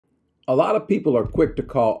A lot of people are quick to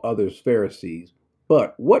call others Pharisees,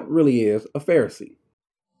 but what really is a Pharisee?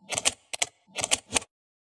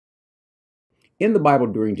 In the Bible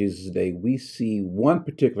during Jesus' day, we see one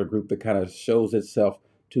particular group that kind of shows itself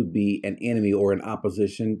to be an enemy or an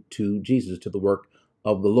opposition to Jesus, to the work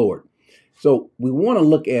of the Lord. So we want to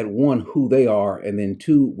look at one, who they are, and then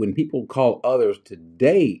two, when people call others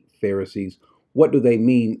today Pharisees, what do they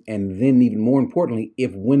mean? And then even more importantly,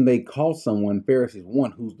 if when they call someone Pharisees,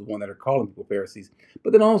 one, who's the one that are calling people Pharisees,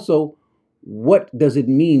 but then also, what does it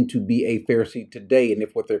mean to be a Pharisee today? And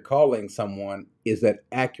if what they're calling someone, is that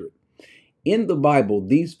accurate? In the Bible,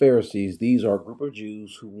 these Pharisees, these are a group of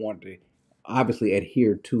Jews who want to obviously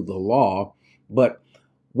adhere to the law, but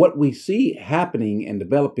what we see happening and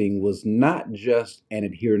developing was not just an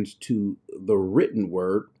adherence to the written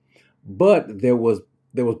word, but there was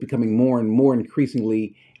becoming more and more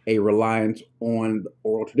increasingly a reliance on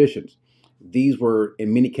oral traditions. These were,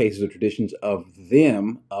 in many cases, the traditions of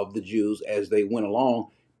them, of the Jews, as they went along,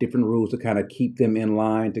 different rules to kind of keep them in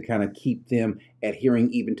line, to kind of keep them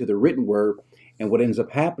adhering even to the written word. And what ends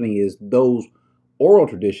up happening is those oral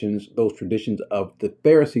traditions, those traditions of the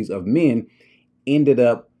Pharisees of men, ended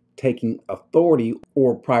up taking authority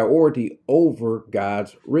or priority over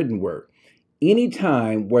God's written word.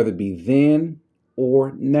 Anytime, whether it be then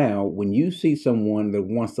or now, when you see someone that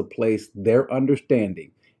wants to place their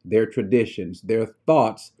understanding, their traditions, their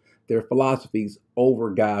thoughts, their philosophies over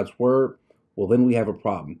God's word, well, then we have a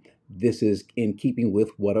problem. This is in keeping with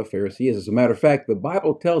what a Pharisee is. As a matter of fact, the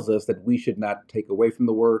Bible tells us that we should not take away from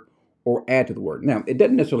the word or add to the word. Now, it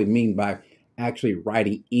doesn't necessarily mean by actually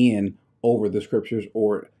writing in over the scriptures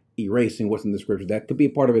or erasing what's in the scriptures. That could be a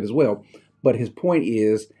part of it as well. But his point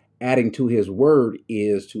is, adding to his word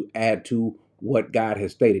is to add to what God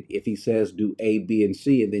has stated. If he says do A, B, and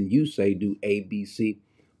C, and then you say do A, B, C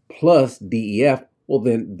plus D, E, F, well,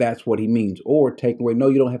 then that's what he means. Or take away, no,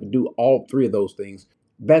 you don't have to do all three of those things.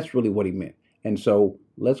 That's really what he meant. And so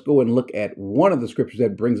let's go and look at one of the scriptures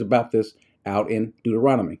that brings about this out in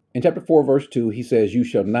Deuteronomy. In chapter 4, verse 2, he says, "You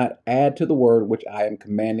shall not add to the word which I am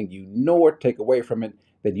commanding you, nor take away from it,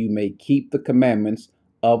 that you may keep the commandments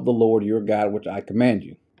of the Lord your God, which I command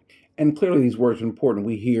you." And clearly these words are important.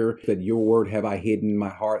 We hear that your word have I hidden in my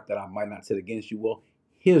heart that I might not sin against you. Well,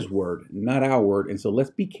 his word, not our word. And so let's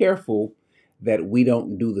be careful that we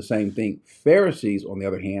don't do the same thing. Pharisees, on the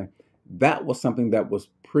other hand, that was something that was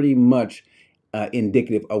pretty much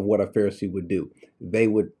indicative of what a Pharisee would do. They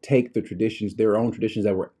would take the traditions, their own traditions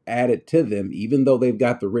that were added to them, even though they've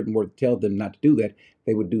got the written word to tell them not to do that,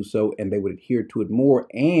 they would do so and they would adhere to it more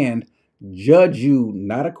and judge you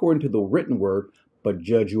not according to the written word, but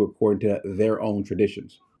judge you according to their own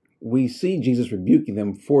traditions. We see Jesus rebuking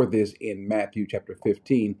them for this in Matthew chapter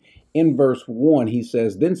 15. In verse 1, he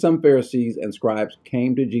says, "Then some Pharisees and scribes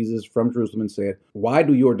came to Jesus from Jerusalem and said, 'Why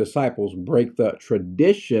do your disciples break the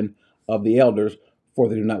tradition of the elders, for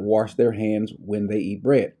they do not wash their hands when they eat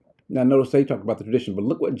bread?'" Now notice they talk about the tradition, but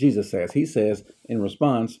look what Jesus says. He says in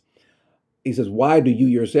response, he says, "Why do you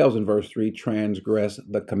yourselves," in verse 3, "transgress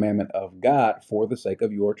the commandment of God for the sake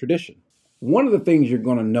of your tradition?" One of the things you're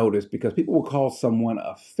going to notice, because people will call someone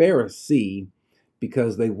a Pharisee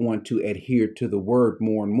because they want to adhere to the word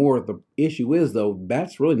more and more. The issue is, though,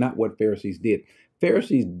 that's really not what Pharisees did.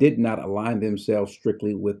 Pharisees did not align themselves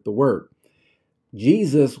strictly with the word.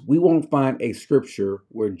 Jesus, we won't find a scripture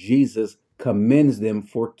where Jesus commends them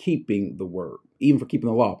for keeping the word, even for keeping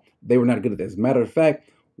the law. They were not good at that. As a matter of fact,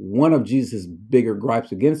 one of Jesus' bigger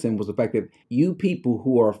gripes against him was the fact that you people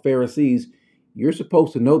who are Pharisees, you're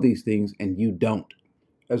supposed to know these things and you don't.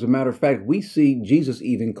 As a matter of fact, we see Jesus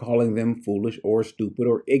even calling them foolish or stupid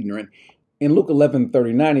or ignorant. In Luke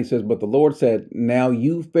 11:39, he says, "But the Lord said, 'Now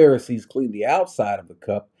you Pharisees clean the outside of the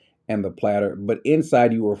cup and the platter, but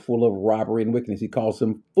inside you are full of robbery and wickedness.'" He calls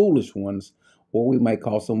them foolish ones, or we might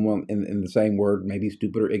call someone in the same word, maybe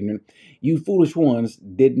stupid or ignorant. "You foolish ones,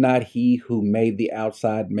 did not he who made the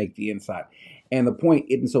outside make the inside?" And the point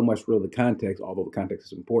isn't so much really the context, although the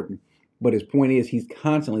context is important. But his point is he's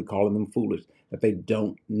constantly calling them foolish, that they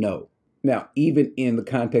don't know. Now, even in the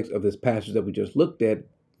context of this passage that we just looked at,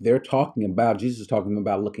 they're talking about, Jesus is talking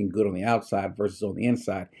about looking good on the outside versus on the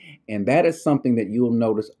inside. And that is something that you'll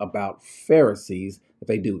notice about Pharisees that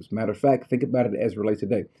they do. As a matter of fact, think about it as it relates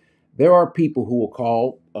today. There are people who will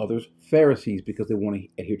call others Pharisees because they want to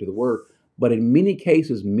adhere to the word. But in many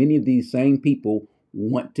cases, many of these same people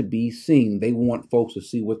want to be seen. They want folks to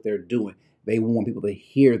see what they're doing. They want people to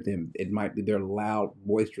hear them. It might be their loud,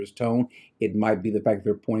 boisterous tone. It might be the fact that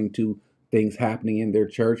they're pointing to things happening in their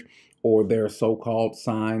church or their so-called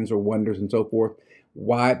signs or wonders and so forth.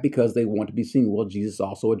 Why? Because they want to be seen. Well, Jesus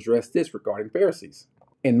also addressed this regarding Pharisees.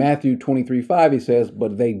 In Matthew 23:5, he says,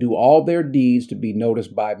 "But they do all their deeds to be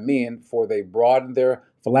noticed by men, for they broaden their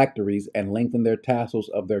phylacteries and lengthen their tassels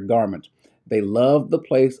of their garments. They love the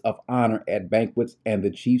place of honor at banquets and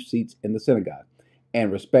the chief seats in the synagogue,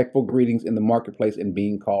 and respectful greetings in the marketplace and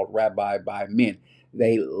being called rabbi by men."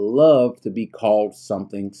 They love to be called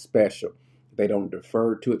something special. They don't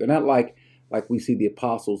defer to it. They're not like we see the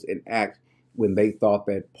apostles in Acts when they thought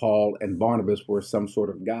that Paul and Barnabas were some sort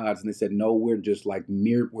of gods, and they said, "No, we're just like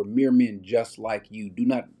we're mere men, just like you. Do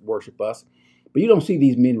not worship us." But you don't see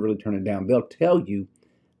these men really turn it down. They'll tell you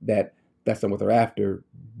that that's not what they're after,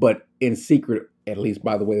 but in secret, at least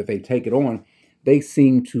by the way that they take it on, they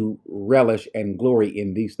seem to relish and glory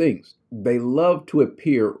in these things. They love to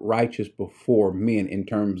appear righteous before men in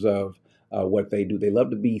terms of what they do. They love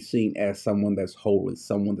to be seen as someone that's holy,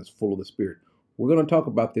 someone that's full of the Spirit. We're going to talk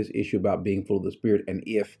about this issue about being full of the Spirit, and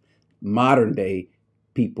if modern day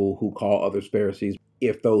people who call others Pharisees,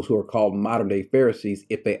 if those who are called modern day Pharisees,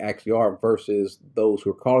 if they actually are, versus those who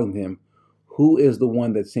are calling them, who is the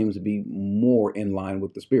one that seems to be more in line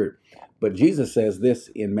with the Spirit? But Jesus says this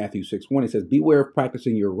in Matthew 6:1. He says, "Beware of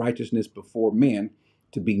practicing your righteousness before men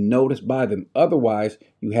to be noticed by them. Otherwise,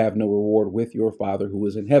 you have no reward with your Father who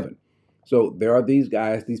is in heaven." So there are these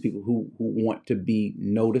guys, these people who want to be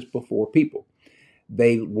noticed before people.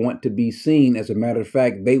 They want to be seen. As a matter of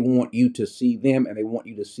fact, they want you to see them and they want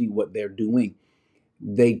you to see what they're doing.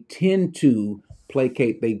 They tend to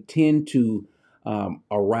placate, they tend to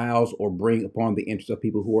arouse or bring upon the interest of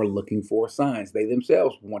people who are looking for signs. They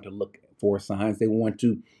themselves want to look for signs. They want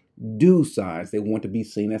to do signs. They want to be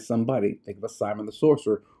seen as somebody. Think of Simon the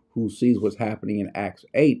sorcerer who sees what's happening in Acts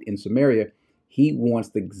 8 in Samaria. He wants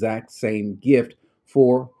the exact same gift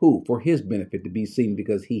for who? For his benefit, to be seen,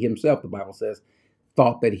 because he himself, the Bible says,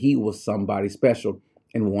 thought that he was somebody special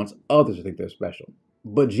and wants others to think they're special.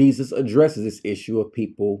 But Jesus addresses this issue of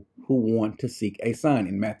people who want to seek a sign.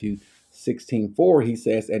 In Matthew 16:4, he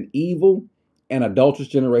says, "An evil and adulterous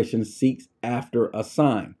generation seeks after a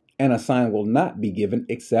sign, and a sign will not be given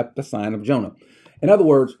except the sign of Jonah." In other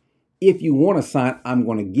words, if you want a sign, I'm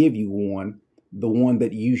going to give you one. The one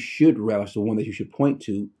that you should relish, the one that you should point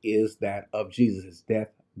to, is that of Jesus' death,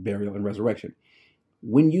 burial, and resurrection.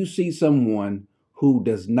 When you see someone who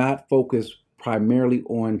does not focus primarily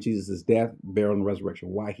on Jesus' death, burial, and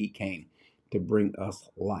resurrection, why he came to bring us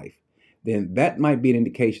life, then that might be an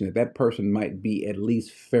indication that that person might be at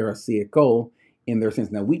least Pharisaical in their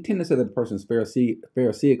sense. Now, we tend to say that the person is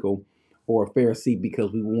Pharisaical or a Pharisee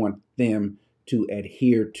because we want them to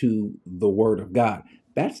adhere to the word of God.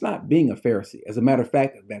 That's not being a Pharisee. As a matter of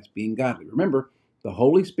fact, that's being godly. Remember, the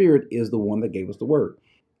Holy Spirit is the one that gave us the word.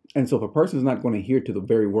 And so if a person is not going to adhere to the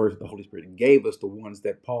very words that the Holy Spirit gave us, the ones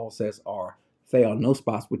that Paul says are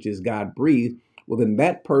theonospos, which is God breathed, well, then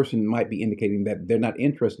that person might be indicating that they're not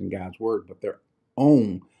interested in God's word, but their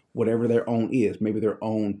own, whatever their own is, maybe their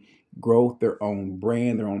own growth, their own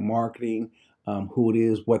brand, their own marketing, who it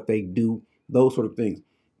is, what they do, those sort of things.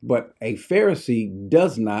 But a Pharisee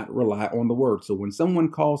does not rely on the word. So when someone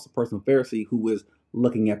calls a person a Pharisee who is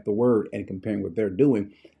looking at the word and comparing what they're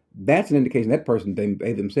doing, that's an indication that person,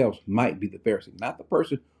 they themselves might be the Pharisee, not the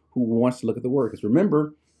person who wants to look at the word. Because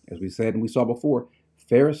remember, as we said and we saw before,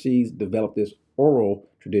 Pharisees developed this oral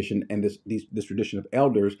tradition and this tradition of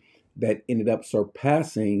elders that ended up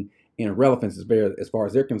surpassing in relevance as far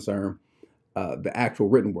as they're concerned, the actual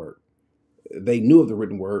written word. They knew of the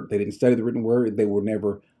written word. They didn't study the written word. They were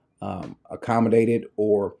never accommodated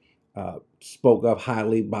or spoke of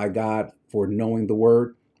highly by God for knowing the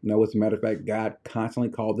word. No, as a matter of fact, God constantly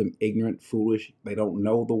called them ignorant, foolish. They don't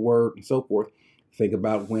know the word, and so forth. Think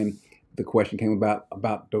about when the question came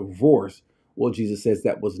about divorce. Well, Jesus says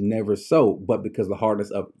that was never so, but because of the hardness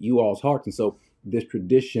of you all's hearts. And so this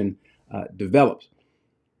tradition develops.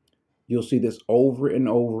 You'll see this over and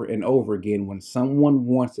over and over again when someone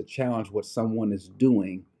wants to challenge what someone is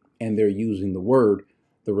doing and they're using the word.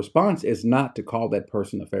 The response is not to call that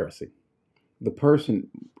person a Pharisee. The person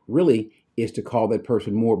really is to call that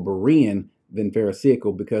person more Berean than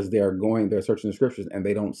Pharisaical, because they're searching the scriptures and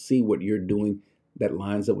they don't see what you're doing that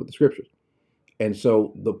lines up with the scriptures. And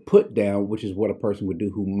so the put down, which is what a person would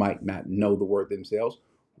do who might not know the word themselves,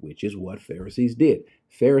 which is what Pharisees did.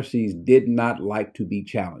 Pharisees did not like to be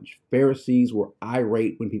challenged. Pharisees were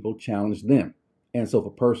irate when people challenged them. And so if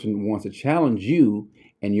a person wants to challenge you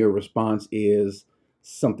and your response is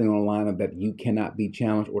something on the line of that you cannot be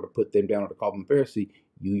challenged, or to put them down or to call them a Pharisee,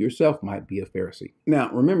 you yourself might be a Pharisee.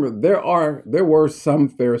 Now, remember, there were some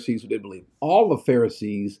Pharisees who did believe. All the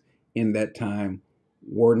Pharisees in that time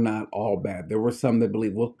were not all bad. There were some that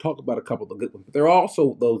believe. We'll talk about a couple of the good ones, but there are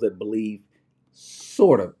also those that believe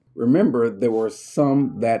sort of. Remember, there were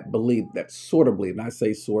some that believed, that sort of believed. And I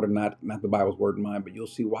say sort of, not the Bible's word in mind, but you'll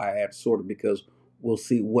see why I add sort of, because we'll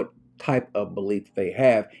see what type of belief they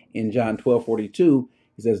have. In John 12:42,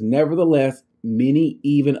 he says, "Nevertheless, many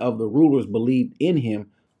even of the rulers believed in him,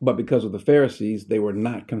 but because of the Pharisees, they were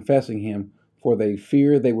not confessing him, for they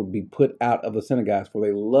feared they would be put out of the synagogues, for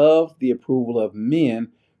they loved the approval of men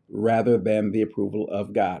rather than the approval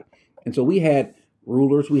of God." And so we had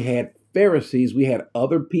rulers, we had Pharisees, we had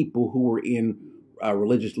other people who were in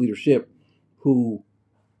religious leadership who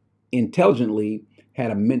intelligently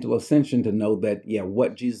had a mental ascension to know that, yeah,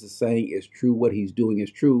 what Jesus is saying is true, what he's doing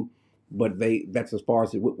is true, but that's as far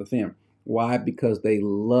as it went with them. Why? Because they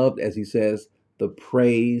loved, as he says, the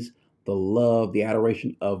praise, the love, the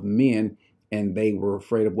adoration of men, and they were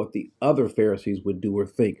afraid of what the other Pharisees would do or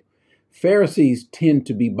think. Pharisees tend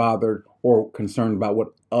to be bothered or concerned about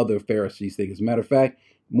what other Pharisees think. As a matter of fact,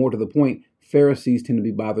 more to the point, Pharisees tend to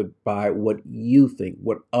be bothered by what you think,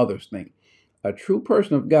 what others think. A true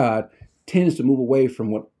person of God tends to move away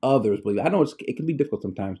from what others believe. I know it can be difficult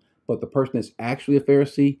sometimes, but the person that's actually a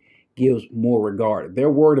Pharisee gives more regard.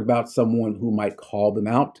 They're worried about someone who might call them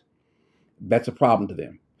out. That's a problem to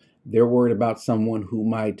them. They're worried about someone who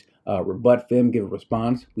might rebut them, give a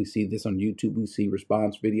response. We see this on YouTube. We see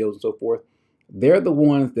response videos and so forth. They're the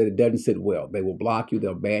ones that it doesn't sit well. They will block you.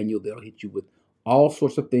 They'll ban you. They'll hit you with all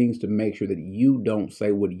sorts of things to make sure that you don't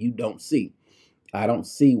say what you don't see. I don't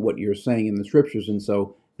see what you're saying in the scriptures, and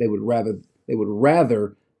so they would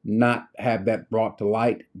rather not have that brought to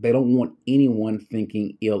light. They don't want anyone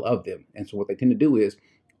thinking ill of them. And so what they tend to do is,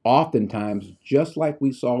 oftentimes, just like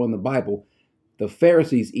we saw in the Bible, the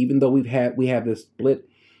Pharisees, even though we have this split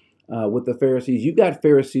with the Pharisees, you got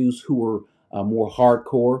Pharisees who were more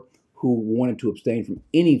hardcore, who wanted to abstain from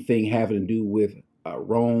anything having to do with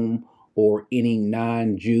Rome or any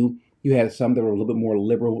non-Jew. You had some that were a little bit more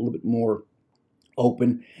liberal, a little bit more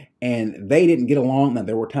open, and they didn't get along. Now,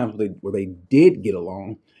 there were times where they did get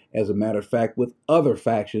along, as a matter of fact, with other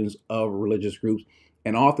factions of religious groups.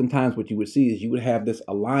 And oftentimes what you would see is you would have this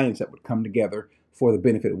alliance that would come together for the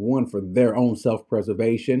benefit of one, for their own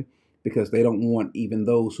self-preservation, because they don't want even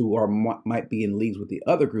those who are might be in leagues with the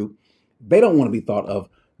other group, they don't want to be thought of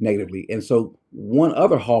negatively. And so one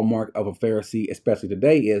other hallmark of a Pharisee, especially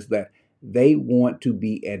today, is that they want to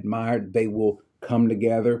be admired. They will come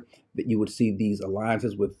together, that you would see these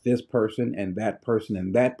alliances with this person and that person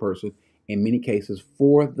and that person, in many cases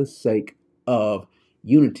for the sake of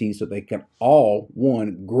unity, so they can all,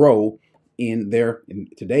 one, grow in their, in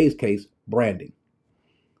today's case, branding.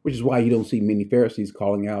 Which is why you don't see many Pharisees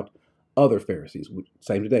calling out other Pharisees.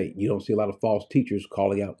 Same today. You don't see a lot of false teachers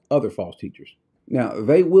calling out other false teachers. Now,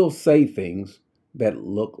 they will say things that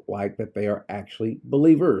look like that they are actually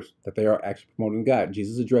believers, that they are actually promoting God.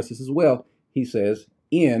 Jesus addresses this as well. He says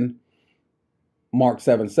in Mark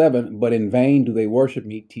 7:7, "But in vain do they worship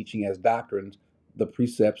me, teaching as doctrines the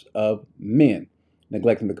precepts of men.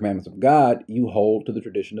 Neglecting the commandments of God, you hold to the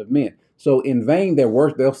tradition of men." So in vain their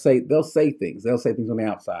worship, they'll say things. They'll say things on the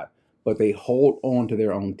outside, but they hold on to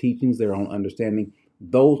their own teachings, their own understanding.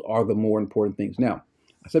 Those are the more important things. Now,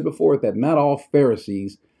 I said before that not all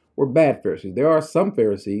Pharisees were bad Pharisees. There are some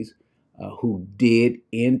Pharisees who did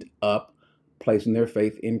end up placing their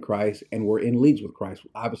faith in Christ and were in leagues with Christ.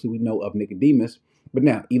 Obviously, we know of Nicodemus, but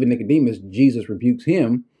now even Nicodemus, Jesus rebukes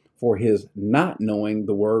him for his not knowing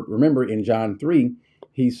the word. Remember in John 3,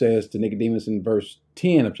 he says to Nicodemus in verse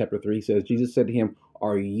 10 of chapter 3, he says, Jesus said to him,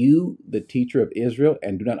 "Are you the teacher of Israel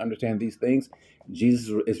and do not understand these things?"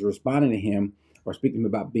 Jesus is responding to him or speaking to him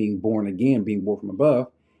about being born again, being born from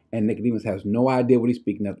above. And Nicodemus has no idea what he's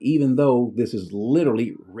speaking of, even though this is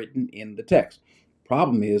literally written in the text.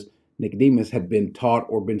 Problem is, Nicodemus had been taught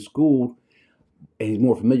or been schooled, and he's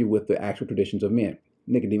more familiar with the actual traditions of men.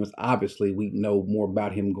 Nicodemus, obviously, we know more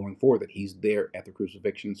about him going forward, that he's there at the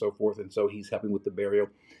crucifixion and so forth, and so he's helping with the burial.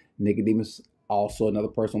 Nicodemus, also another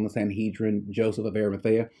person on the Sanhedrin, Joseph of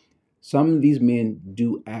Arimathea. Some of these men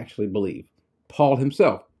do actually believe. Paul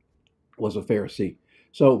himself was a Pharisee.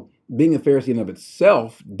 So being a Pharisee in of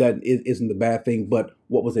itself isn't the bad thing, but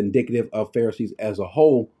what was indicative of Pharisees as a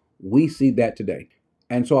whole, we see that today.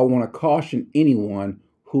 And so I want to caution anyone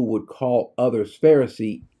who would call others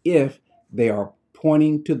Pharisee if they are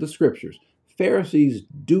pointing to the scriptures. Pharisees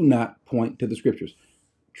do not point to the scriptures.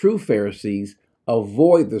 True Pharisees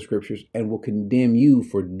avoid the scriptures and will condemn you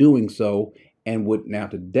for doing so. And would now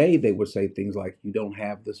today they would say things like, "You don't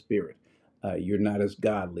have the Spirit. You're not as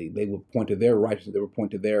godly." They would point to their righteousness. They would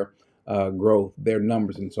point to their growth, their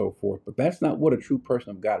numbers, and so forth. But that's not what a true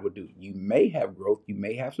person of God would do. You may have growth, you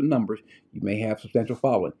may have some numbers, you may have substantial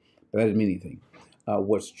following, but that doesn't mean anything.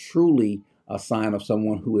 What's truly a sign of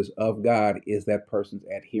someone who is of God is that person's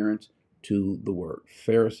adherence to the word.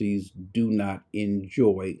 Pharisees do not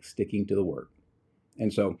enjoy sticking to the word.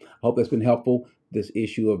 And so I hope that's been helpful. This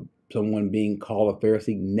issue of someone being called a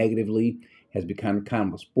Pharisee negatively has become kind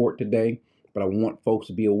of a sport today. But I want folks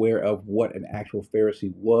to be aware of what an actual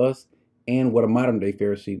Pharisee was and what a modern day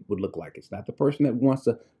Pharisee would look like. It's not the person that wants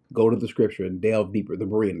to go to the scripture and delve deeper, the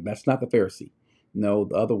Berean. That's not the Pharisee. No,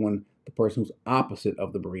 the other one, the person who's opposite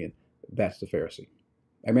of the Berean, that's the Pharisee.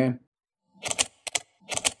 Amen.